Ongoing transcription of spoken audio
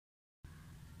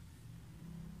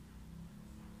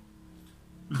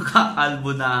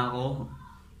Nakakalbo na ako.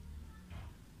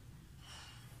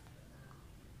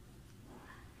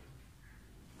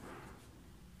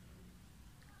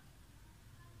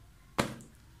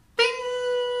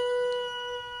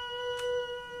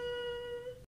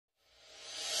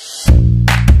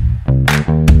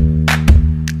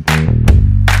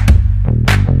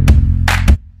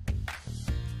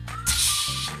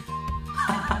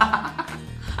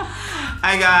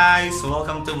 Hi guys!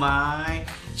 Welcome to my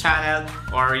channel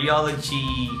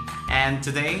Oriology, and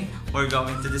today we're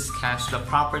going to discuss the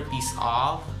properties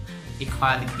of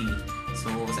equality. So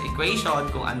sa equation,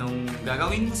 kung anong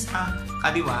gagawin mo sa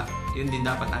kaliwa, yun din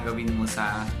dapat ang gawin mo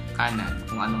sa kanan.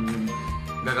 Kung anong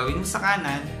gagawin mo sa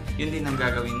kanan, yun din ang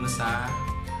gagawin mo sa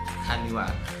kaliwa.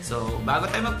 So bago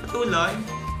tayo magpatuloy,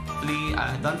 please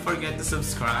don't forget to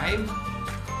subscribe,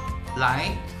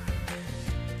 like,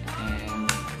 and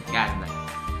yan.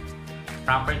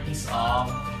 Properties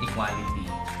of equality.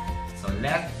 So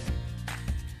let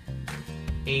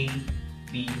A,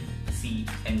 B, C,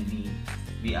 and D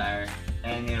be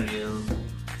any real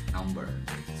number.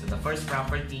 So the first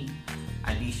property,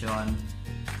 addition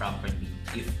property.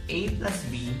 If A plus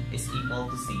B is equal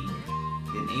to C,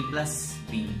 then A plus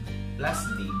B plus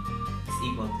D is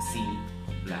equal to C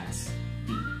plus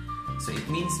D. So it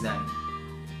means that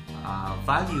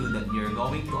value that you're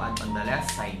going to add on the left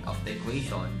side of the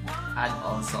equation, add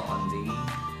also on the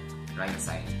right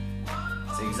side.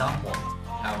 So example,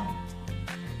 have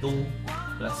 2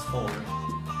 plus 4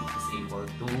 is equal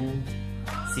to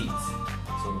 6.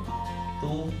 So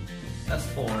 2 plus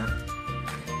 4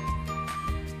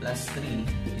 plus 3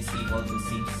 is equal to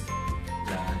 6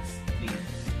 plus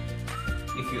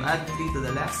 3. If you add 3 to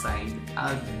the left side,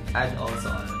 add also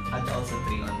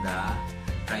 3 on the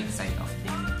right side of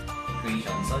the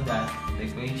equation, so that the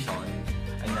equation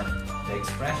and the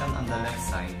expression on the left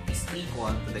side is equal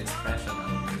to the expression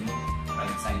on the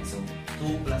right side. So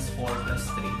 2 plus 4 plus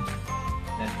 3,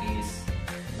 that is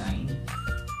 9.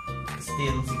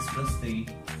 Still 6 plus 3,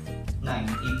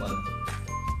 9 equal.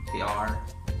 They are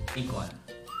equal.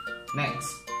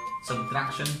 Next,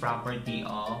 subtraction property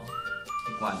of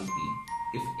equality.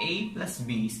 If A plus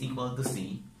B is equal to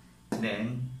C,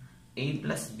 then A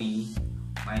plus B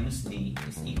minus D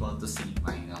is equal to C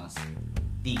minus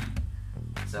D.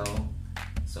 So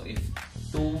if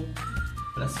 2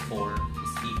 plus 4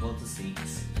 is equal to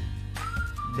 6,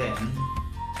 then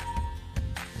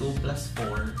 2 plus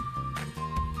 4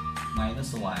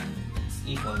 minus 1 is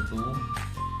equal to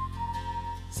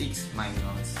 6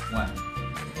 minus 1.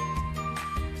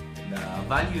 The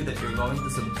value that you're going to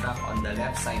subtract on the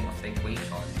left side of the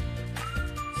equation,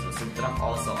 so subtract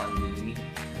also on the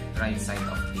right side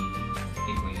of the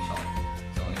equation.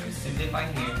 So if you simplify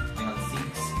here, we have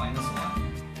 6 minus 1,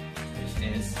 which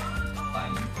is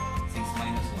 5. 6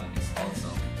 minus 1 is also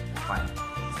 5.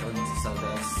 So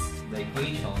the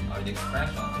equation or the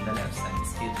expression on the left side is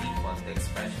still equal to the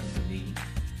expression to the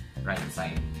right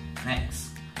side.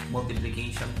 Next,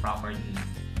 multiplication property.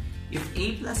 If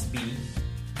A plus B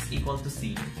is equal to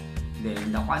C,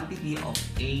 then the quantity of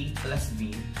A plus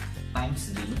B times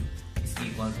D is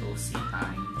equal to C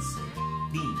times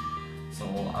D. So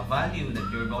a value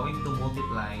that you're going to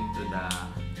multiply to the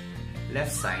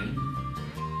left side,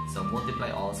 so multiply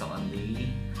also on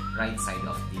the right side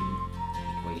of the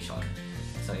equation.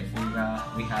 So if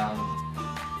we have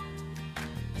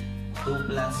 2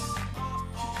 plus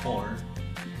 4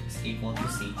 is equal to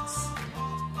 6,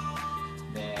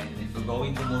 then if we're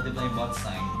going to multiply both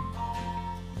sides,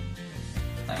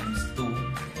 times 2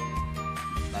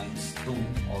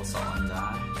 also on the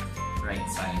right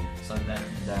side, so that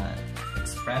the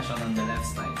expression on the left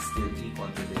side is still equal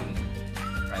to the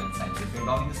right side. So if you're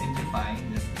going to simplify,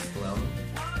 this is 12,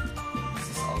 this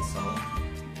is also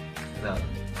 12.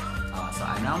 So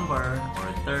a number or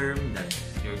a term that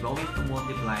you're going to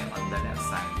multiply on the left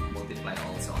side, multiply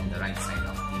also on the right side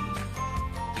of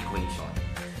the equation.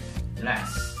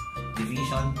 Last,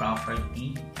 division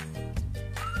property.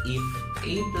 If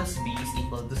A plus B is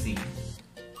equal to C,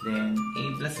 then A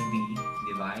plus B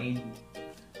divided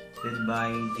by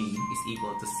D is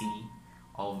equal to C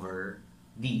over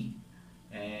D.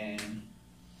 And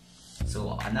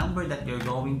so a number that you're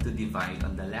going to divide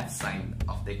on the left side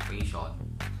of the equation,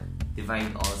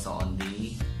 divide also on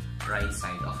the right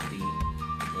side of the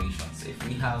equation. So if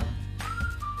we have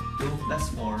 2 plus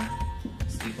 4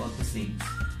 is equal to 6,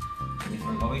 and if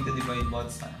we're going to divide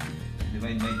both sides,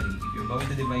 divide by 3. If you're going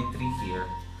to divide 3 here,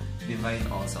 divide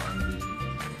also on the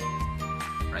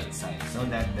right side, so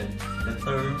that the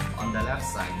term on the left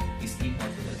side is equal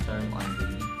to the term on the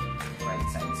right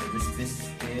side. So this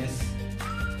is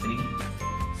 3.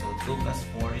 So 2 plus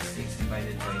 4 is 6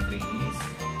 divided by 3 is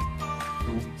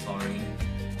 2, sorry.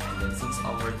 And then 6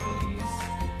 over 2 is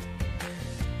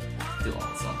 2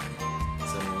 also.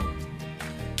 So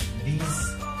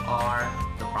these are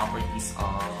the properties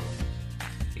of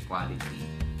equality.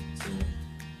 So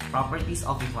properties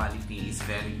of equality is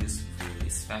very useful,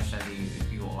 especially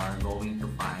if you are going to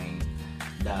find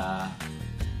the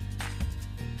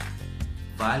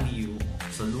value,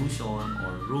 solution,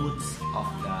 or roots of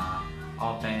the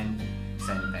open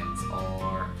sentence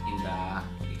or in the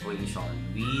equation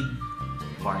with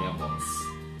variables.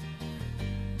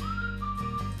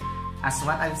 As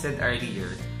what I've said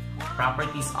earlier,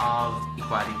 properties of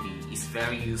equality is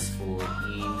very useful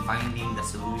in finding the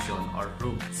solution or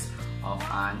roots of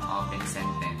an open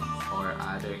sentence or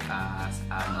other as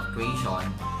an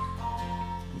equation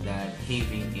that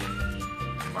having a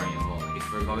variable. If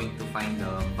we're going to find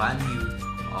the value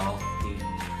of the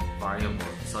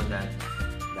variable so that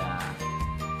the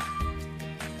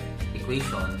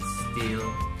equation still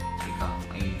become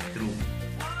a true,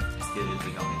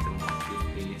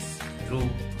 it is true.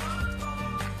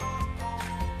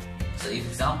 So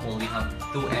example, we have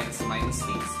 2x minus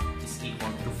 6 is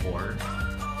equal to 4.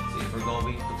 So if we're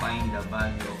going to find the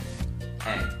value of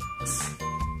x,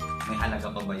 may halaga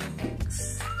pa ba yung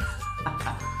x?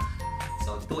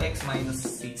 So 2x minus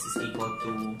 6 is equal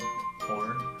to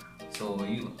 4. So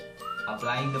you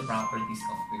applying the properties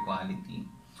of equality.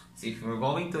 So if we're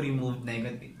going to remove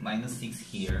negative minus 6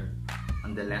 here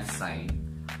on the left side,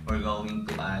 we're going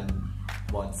to add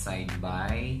both sides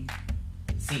by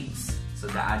 6. So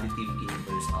the additive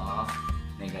inverse of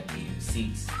negative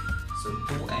 6. So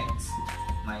 2x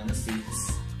minus 6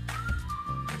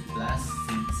 plus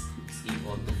 6 is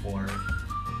equal to 4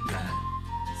 plus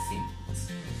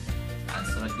 6. And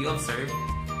so what you observe,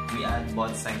 we add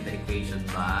both sides the equation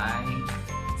by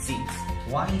 6.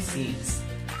 Why 6?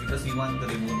 Because we want to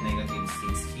remove negative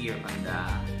 6 here on the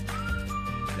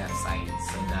left side.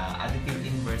 So the additive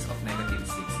inverse of negative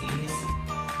 6 is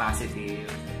positive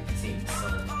 6. So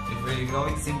if we're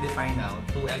going to simplify now,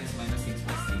 2x minus 6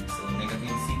 plus 6. So negative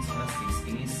 6 plus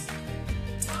 6 is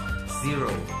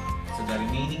 0. So the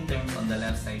remaining terms on the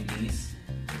left side is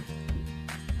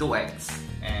 2x.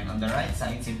 And on the right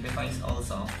side, simplifies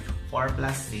also. 4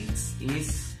 plus 6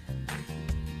 is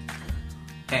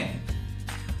 10.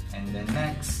 And then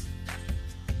next,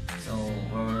 so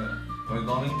we're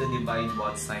going to divide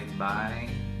both sides by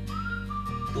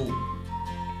 2.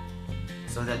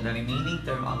 So that the remaining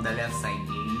term on the left side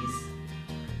is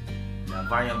the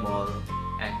variable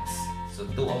x. So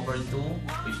 2 over 2,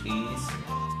 which is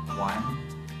 1,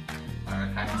 are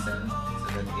cancelled. So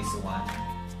that is 1.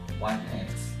 1x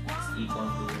is equal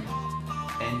to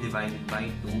 10 divided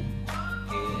by 2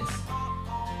 is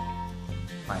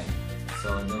 5. So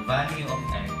the value of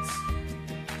x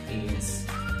is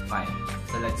 5.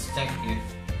 So let's check if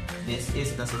this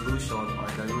is the solution or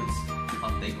the roots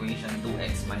of the equation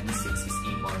 2x minus 6 is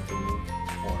equal to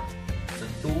 4. So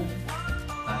 2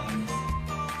 times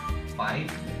 5.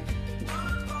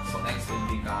 So x will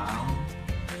become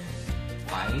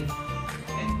 5.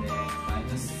 And then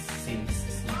minus 6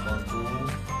 is equal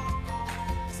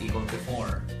to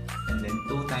 4. And then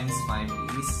 2 times 5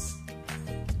 is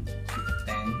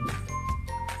 10.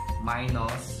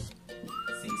 Minus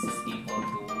 6 is equal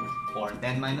to 4.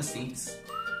 10 minus 6,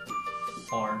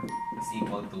 4 is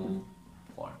equal to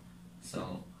 4.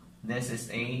 So this is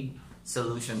a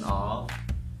solution of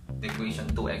the equation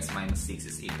 2x minus 6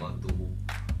 is equal to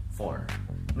 4.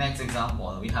 Next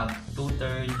example, we have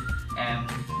 2/3 m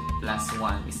plus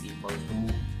 1 is equal to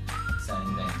 7.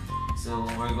 So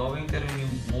we're going to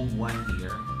remove 1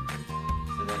 here.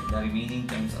 So that the remaining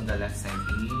terms on the left side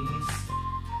is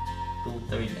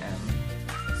 2/3 m.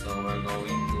 So we're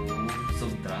going to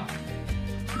subtract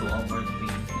 2 over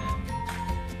 3m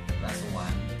plus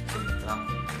 1. Subtract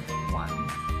 1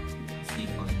 is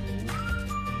equal to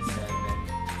 7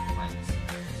 minus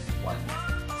 1.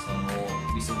 So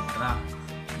we subtract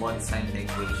both sides of the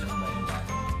equation by 1.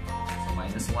 So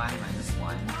minus 1 minus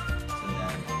 1. So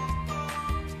that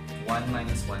 1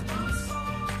 minus 1 is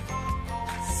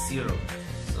 0.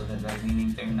 So the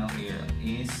remaining term now here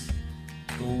is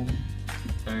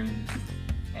 2/3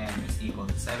 m is equal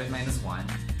to 7 minus 1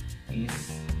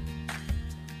 is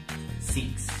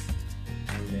 6.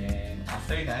 And then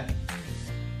after that,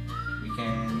 we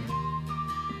can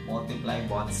multiply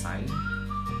both sides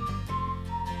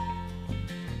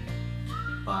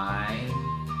by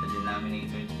the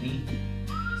denominator 3.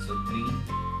 So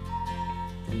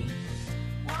 3.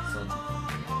 So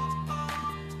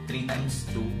 3 times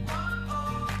 2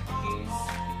 is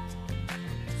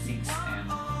 6m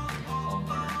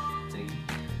over 3.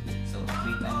 So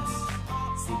 3 times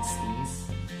 6 is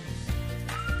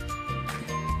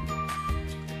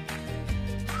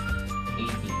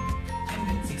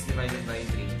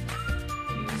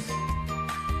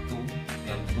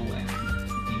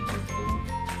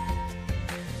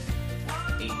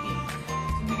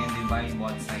divide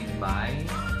both sides by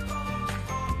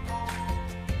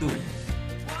 2.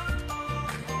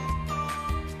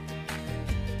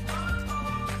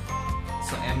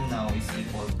 So m now is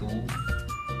equal to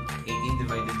 18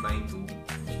 divided by 2,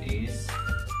 which is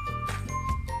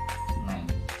 9.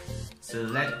 So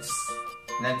let's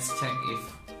check if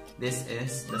this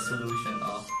is the solution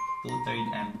of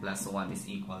 2/3 m plus 1 is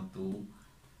equal to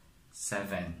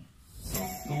 7. So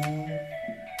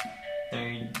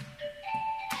 2/3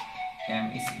 m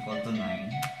is equal to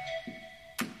 9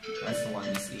 plus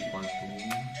 1 is equal to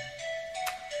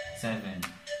 7.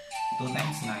 2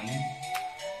 times 9,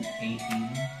 18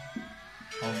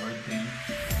 over 3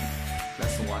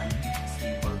 plus 1 is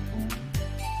equal to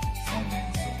 7.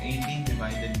 So 18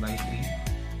 divided by 3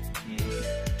 is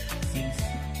 6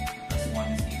 plus 1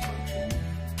 is equal to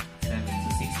 7. So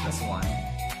 6 plus 1,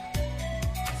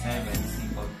 7 is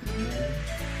equal to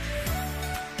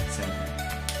 7.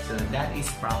 So that is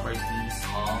properties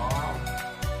of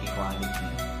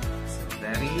equality. So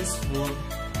very useful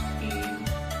in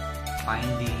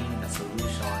finding the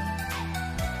solution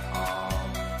of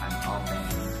an open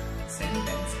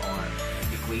sentence or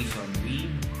equation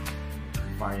with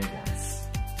variables.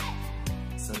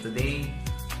 So today,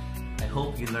 I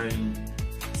hope you learned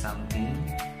something.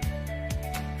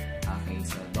 Okay,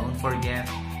 so don't forget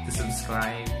to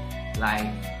subscribe, like,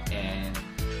 and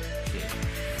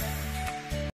share.